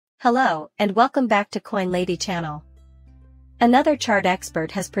Hello, and welcome back to Coin Lady channel. Another chart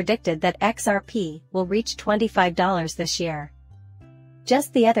expert has predicted that XRP will reach $25 this year.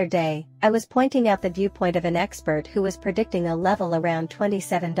 Just the other day, I was pointing out the viewpoint of an expert who was predicting a level around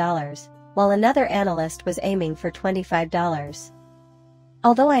 $27, while another analyst was aiming for $25.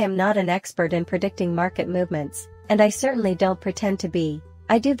 Although I am not an expert in predicting market movements, and I certainly don't pretend to be,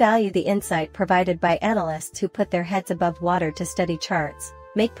 I do value the insight provided by analysts who put their heads above water to study charts,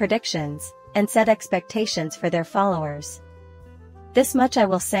 make predictions, and set expectations for their followers. This much I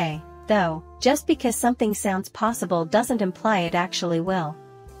will say, though, just because something sounds possible doesn't imply it actually will.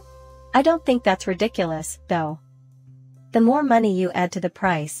 I don't think that's ridiculous, though. The more money you add to the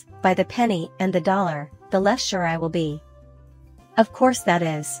price, by the penny and the dollar, the less sure I will be. Of course that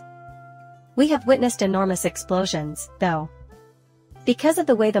is. We have witnessed enormous explosions, though. Because of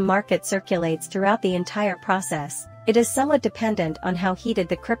the way the market circulates throughout the entire process, it is somewhat dependent on how heated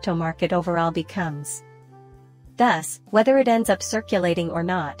the crypto market overall becomes. Thus, whether it ends up circulating or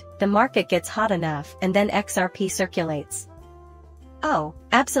not, the market gets hot enough and then XRP circulates. Oh,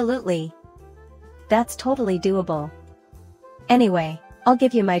 absolutely. That's totally doable. Anyway, I'll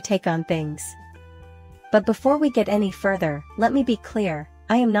give you my take on things. But before we get any further, let me be clear,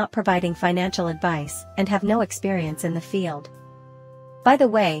 I am not providing financial advice and have no experience in the field. By the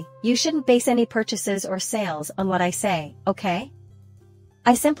way, you shouldn't base any purchases or sales on what I say, okay?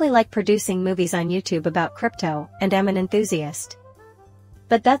 I simply like producing movies on YouTube about crypto and am an enthusiast.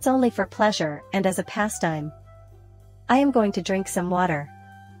 But that's only for pleasure and as a pastime. I am going to drink some water.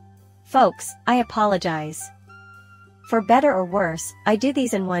 Folks, I apologize. For better or worse, I do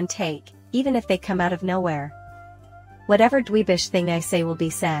these in one take, even if they come out of nowhere. Whatever dweebish thing I say will be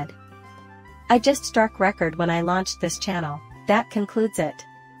said. I just struck record when I launched this channel. That concludes it.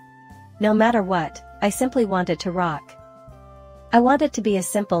 No matter what, I simply want it to rock. I want it to be as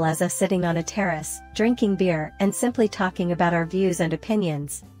simple as us sitting on a terrace, drinking beer and simply talking about our views and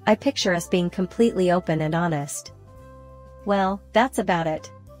opinions. I picture us being completely open and honest. Well, that's about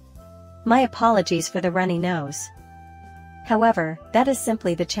it. My apologies for the runny nose. However, that is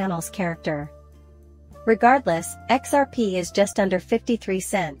simply the channel's character. Regardless, XRP is just under 53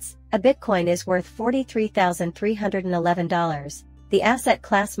 cents. A Bitcoin is worth $43,311, the asset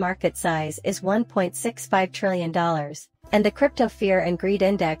class market size is $1.65 trillion, and the crypto fear and greed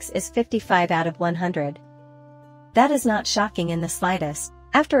index is 55 out of 100. That is not shocking in the slightest.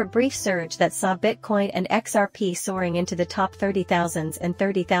 After a brief surge that saw Bitcoin and XRP soaring into the top 30,000s and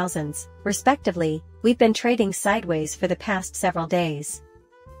 30,000s, respectively, we've been trading sideways for the past several days.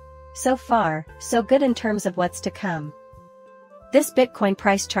 So far, so good in terms of what's to come. This Bitcoin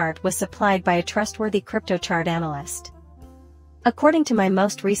price chart was supplied by a trustworthy crypto chart analyst. According to my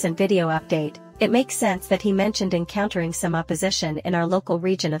most recent video update, it makes sense that he mentioned encountering some opposition in our local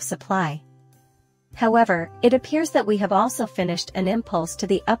region of supply. However, it appears that we have also finished an impulse to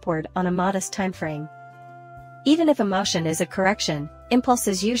the upward on a modest timeframe. Even if a motion is a correction,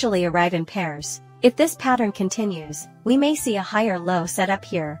 impulses usually arrive in pairs. If this pattern continues, we may see a higher low set up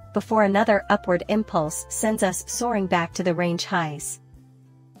here, before another upward impulse sends us soaring back to the range highs.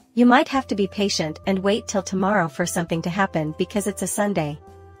 You might have to be patient and wait till tomorrow for something to happen because it's a Sunday.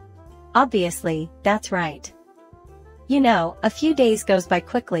 Obviously, that's right. You know, a few days goes by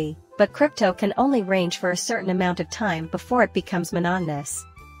quickly, but crypto can only range for a certain amount of time before it becomes monotonous.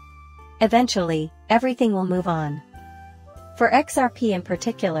 Eventually, everything will move on. For XRP in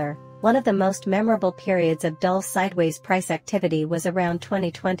particular, one of the most memorable periods of dull sideways price activity was around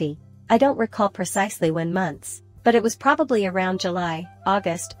 2020. I don't recall precisely when months, but it was probably around July,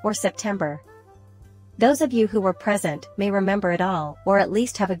 August, or September. Those of you who were present may remember it all, or at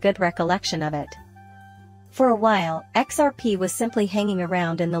least have a good recollection of it. For a while, XRP was simply hanging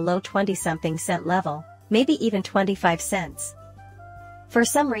around in the low 20-something cent level, maybe even 25 cents. For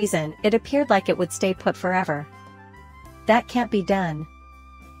some reason, it appeared like it would stay put forever. That can't be done.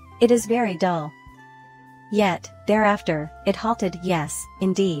 It is very dull. Yet, thereafter, it halted. Yes,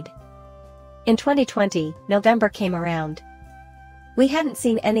 indeed. In 2020, November came around. We hadn't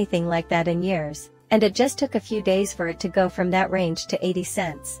seen anything like that in years, and it just took a few days for it to go from that range to 80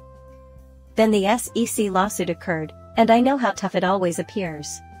 cents. Then the SEC lawsuit occurred, and I know how tough it always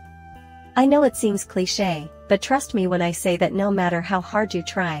appears. I know it seems cliché, but trust me when I say that no matter how hard you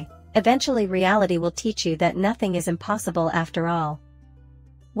try, eventually reality will teach you that nothing is impossible after all.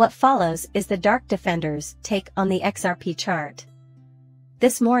 What follows is the Dark Defender's take on the XRP chart.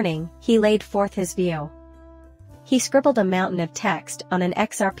 This morning, he laid forth his view. He scribbled a mountain of text on an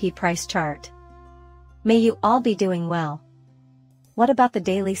XRP price chart. May you all be doing well. What about the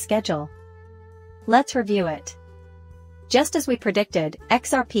daily schedule? Let's review it. Just as we predicted,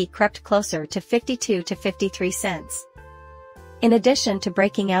 XRP crept closer to 52 to 53 cents. In addition to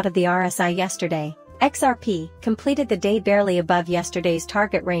breaking out of the RSI yesterday, XRP completed the day barely above yesterday's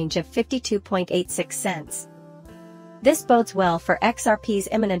target range of 52.86 cents. This bodes well for XRP's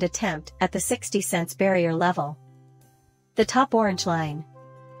imminent attempt at the 60 cents barrier level. The top orange line.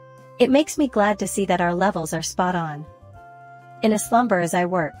 It makes me glad to see that our levels are spot on. In a slumber as I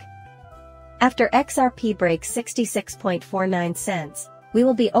work. After XRP breaks 66.49 cents, we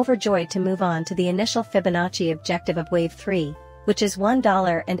will be overjoyed to move on to the initial Fibonacci objective of Wave 3, which is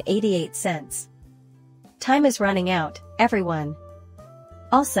 $1.88. Time is running out, everyone.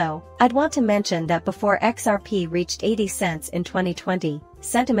 Also, I'd want to mention that before XRP reached 80 cents in 2020,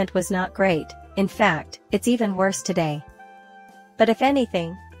 sentiment was not great. In fact, it's even worse today. But if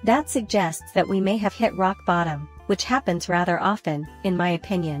anything, that suggests that we may have hit rock bottom, which happens rather often, in my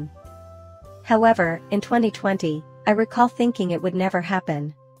opinion. However, in 2020, I recall thinking it would never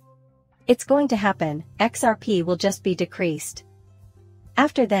happen. It's going to happen, XRP will just be decreased.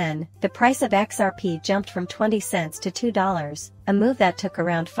 After then, the price of XRP jumped from 20 cents to $2, a move that took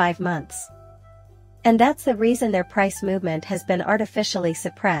around 5 months. And that's the reason their price movement has been artificially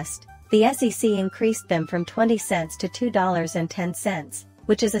suppressed. The SEC increased them from 20 cents to $2.10,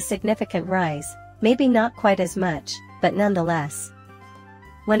 which is a significant rise, maybe not quite as much, but nonetheless.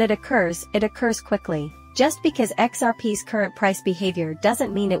 When it occurs quickly. Just because XRP's current price behavior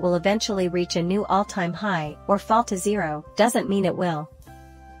doesn't mean it will eventually reach a new all-time high or fall to zero, doesn't mean it will.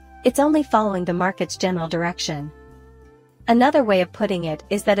 It's only following the market's general direction. Another way of putting it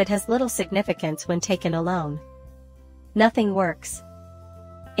is that it has little significance when taken alone. Nothing works.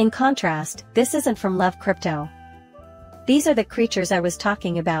 In contrast, this isn't from Love Crypto. These are the creatures I was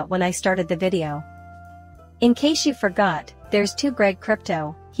talking about when I started the video. In case you forgot, there's Greg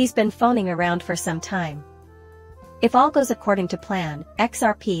Crypto, he's been phoning around for some time. If all goes according to plan,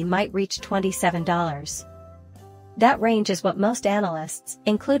 XRP might reach $27. That range is what most analysts,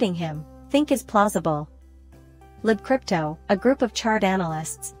 including him, think is plausible. Lib Crypto, a group of chart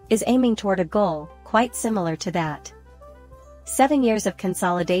analysts, is aiming toward a goal quite similar to that. 7 years of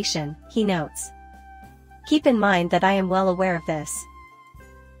consolidation, he notes. Keep in mind that I am well aware of this.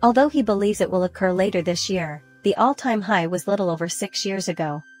 Although he believes it will occur later this year, the all-time high was little over 6 years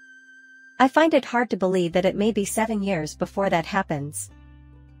ago. I find it hard to believe that it may be 7 years before that happens.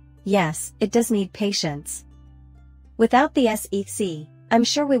 Yes, it does need patience. Without the SEC, I'm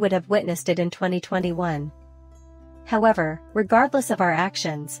sure we would have witnessed it in 2021. However, regardless of our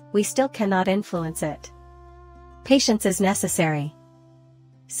actions, we still cannot influence it. Patience is necessary.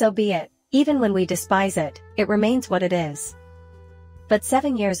 So be it. Even when we despise it, it remains what it is. But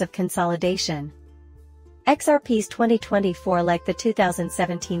 7 years of consolidation. XRP's 2024, like the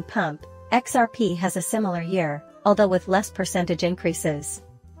 2017 pump, XRP has a similar year, although with less percentage increases.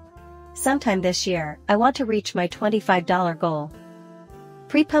 Sometime this year, I want to reach my $25 goal.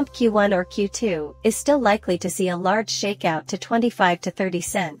 Pre-pump Q1 or Q2 is still likely to see a large shakeout to 25 to 30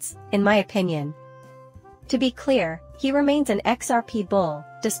 cents, in my opinion. To be clear, he remains an XRP bull,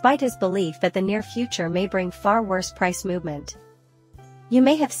 despite his belief that the near future may bring far worse price movement. You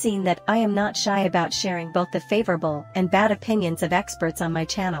may have seen that I am not shy about sharing both the favorable and bad opinions of experts on my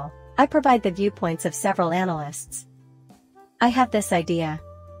channel. I provide the viewpoints of several analysts. I have this idea.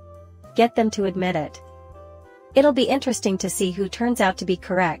 Get them to admit it. It'll be interesting to see who turns out to be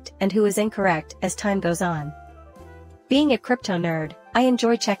correct and who is incorrect as time goes on. Being a crypto nerd, I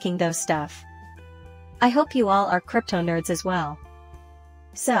enjoy checking those stuff. I hope you all are crypto nerds as well.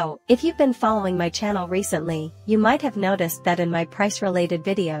 So, if you've been following my channel recently, you might have noticed that in my price-related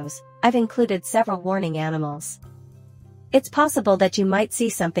videos, I've included several warning animals. It's possible that you might see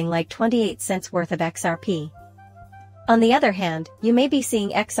something like 28 cents worth of XRP. On the other hand, you may be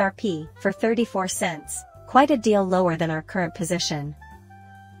seeing XRP for 34 cents, quite a deal lower than our current position.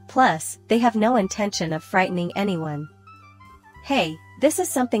 Plus, they have no intention of frightening anyone. Hey, this is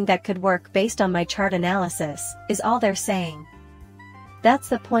something that could work based on my chart analysis, is all they're saying. That's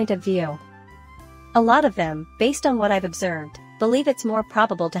the point of view. A lot of them, based on what I've observed, believe it's more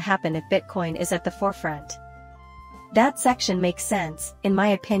probable to happen if Bitcoin is at the forefront. That section makes sense, in my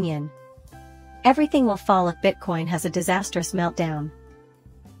opinion. Everything will fall if Bitcoin has a disastrous meltdown.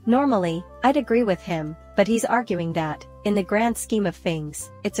 Normally, I'd agree with him, but he's arguing that, in the grand scheme of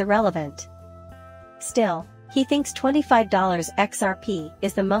things, it's irrelevant. Still, he thinks $25 XRP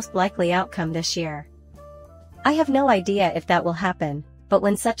is the most likely outcome this year. I have no idea if that will happen, but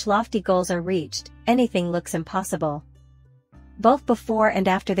when such lofty goals are reached, anything looks impossible. Both before and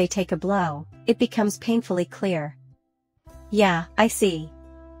after they take a blow, it becomes painfully clear. Yeah, I see.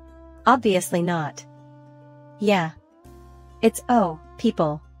 Obviously not. Yeah. It's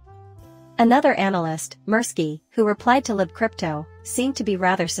people. Another analyst, Mirsky, who replied to libcrypto, seemed to be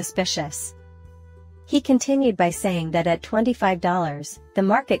rather suspicious. He continued by saying that at $25, the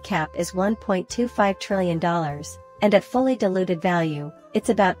market cap is $1.25 trillion, and at fully diluted value, it's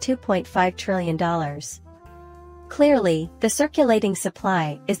about $2.5 trillion. Clearly, the circulating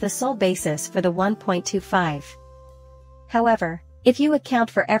supply is the sole basis for the 1.25. However, if you account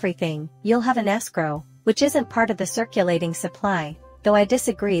for everything, you'll have an escrow, which isn't part of the circulating supply, though I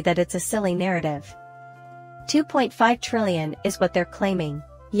disagree that it's a silly narrative. 2.5 trillion is what they're claiming.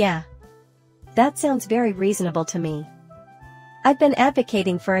 Yeah. That sounds very reasonable to me. I've been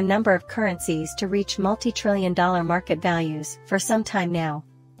advocating for a number of currencies to reach multi-trillion-dollar market values for some time now.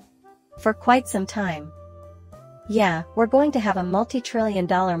 For quite some time. Yeah, we're going to have a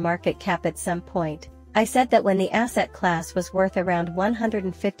multi-trillion-dollar market cap at some point. I said that when the asset class was worth around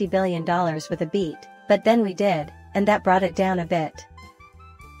 $150 billion with a beat, but then we did, and that brought it down a bit.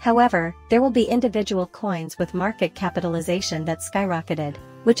 However, there will be individual coins with market capitalization that skyrocketed,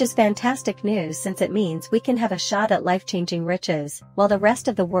 which is fantastic news since it means we can have a shot at life-changing riches, while the rest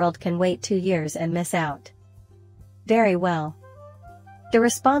of the world can wait 2 years and miss out. Very well. The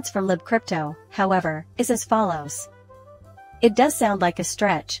response from libcrypto, however, is as follows. It does sound like a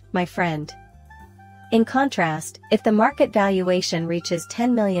stretch, my friend. In contrast, if the market valuation reaches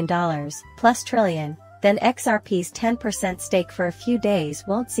 $10 million plus trillion, then XRP's 10% stake for a few days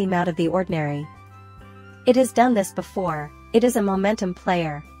won't seem out of the ordinary. It has done this before. It is a momentum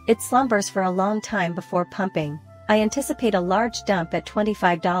player. It slumbers for a long time before pumping. I anticipate a large dump at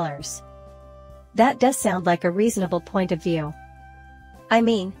 $25. That does sound like a reasonable point of view. I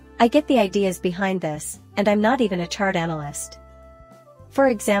mean, I get the ideas behind this, and I'm not even a chart analyst. For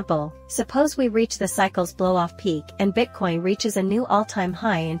example, suppose we reach the cycle's blow-off peak and Bitcoin reaches a new all-time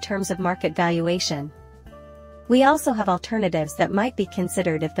high in terms of market valuation. We also have alternatives that might be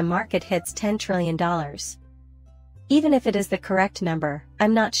considered if the market hits $10 trillion. Even if it is the correct number,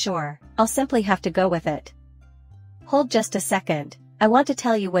 I'm not sure. I'll simply have to go with it. Hold just a second, I want to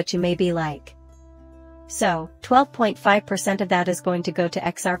tell you what you may be like. So, 12.5% of that is going to go to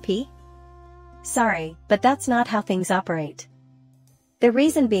XRP? Sorry, but that's not how things operate. The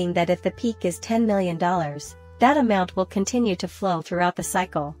reason being that if the peak is $10 million, that amount will continue to flow throughout the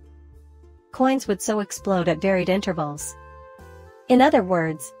cycle. Coins would so explode at varied intervals. In other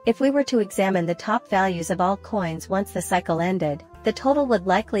words, if we were to examine the top values of all coins once the cycle ended, the total would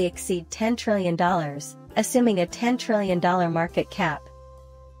likely exceed $10 trillion, assuming a $10 trillion market cap.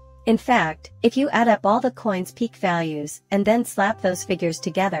 In fact, if you add up all the coins' peak values and then slap those figures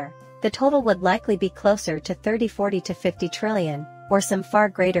together, the total would likely be closer to 30, 40 to 50 trillion, or some far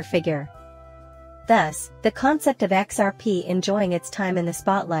greater figure. Thus, the concept of XRP enjoying its time in the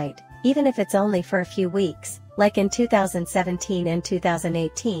spotlight, even if it's only for a few weeks, like in 2017 and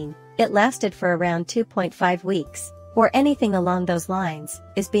 2018, it lasted for around 2.5 weeks, or anything along those lines,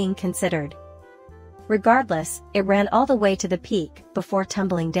 is being considered. Regardless, it ran all the way to the peak before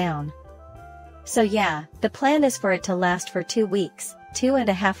tumbling down. So yeah, the plan is for it to last for 2 weeks,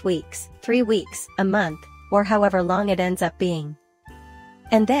 2.5 weeks, 3 weeks, a month, or however long it ends up being.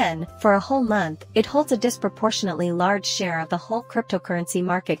 And then, for a whole month, it holds a disproportionately large share of the whole cryptocurrency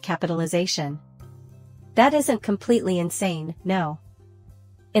market capitalization. That isn't completely insane, no.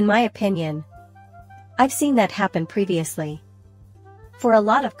 In my opinion. I've seen that happen previously. For a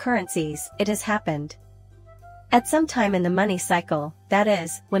lot of currencies, it has happened. At some time in the money cycle, that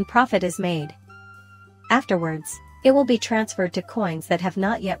is, when profit is made. Afterwards, it will be transferred to coins that have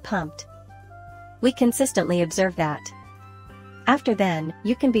not yet pumped. We consistently observe that. After then,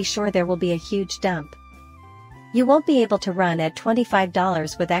 you can be sure there will be a huge dump. You won't be able to run at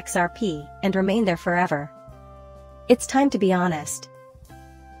 $25 with XRP and remain there forever. It's time to be honest.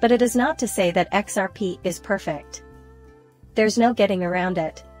 But it is not to say that XRP is perfect. There's no getting around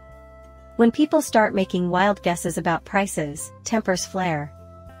it. When people start making wild guesses about prices, tempers flare.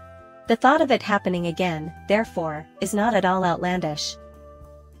 The thought of it happening again, therefore, is not at all outlandish.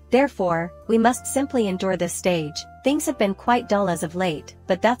 Therefore, we must simply endure this stage. Things have been quite dull as of late,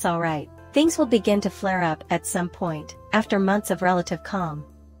 but that's alright. Things will begin to flare up at some point, after months of relative calm.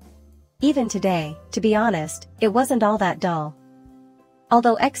 Even today, to be honest, it wasn't all that dull.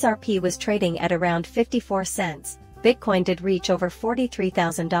 Although XRP was trading at around 54 cents, Bitcoin did reach over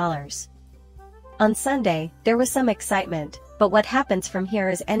 $43,000. On Sunday, there was some excitement, but what happens from here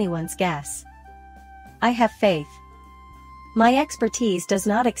is anyone's guess. I have faith. My expertise does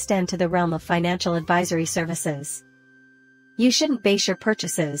not extend to the realm of financial advisory services. You shouldn't base your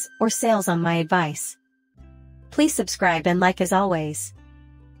purchases or sales on my advice. Please subscribe and like as always.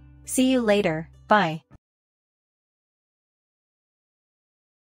 See you later, bye.